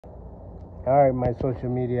All right, my social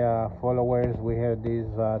media followers, we have this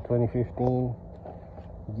 2015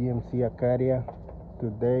 Gmc Acadia.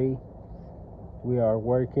 Today we are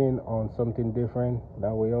working on something different that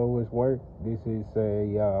we always work. This is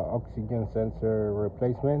a oxygen sensor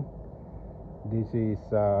replacement. This is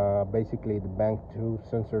basically the bank 2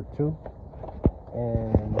 sensor 2,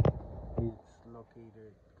 and it's located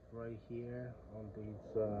right here on this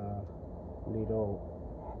little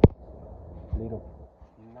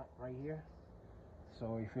nut right here.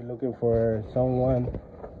 So if you're looking for someone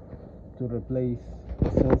to replace the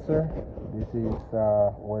sensor, this is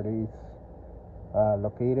where it is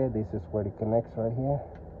located. This is where it connects right here.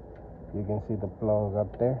 You can see the plug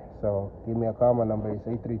up there. So give me a call. My number is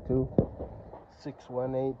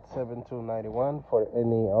 832-618-7291 for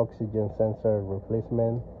any oxygen sensor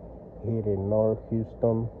replacement here in North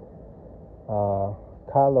Houston.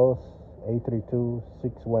 Call us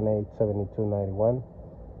 832-618-7291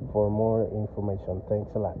 for more information.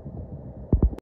 Thanks a lot.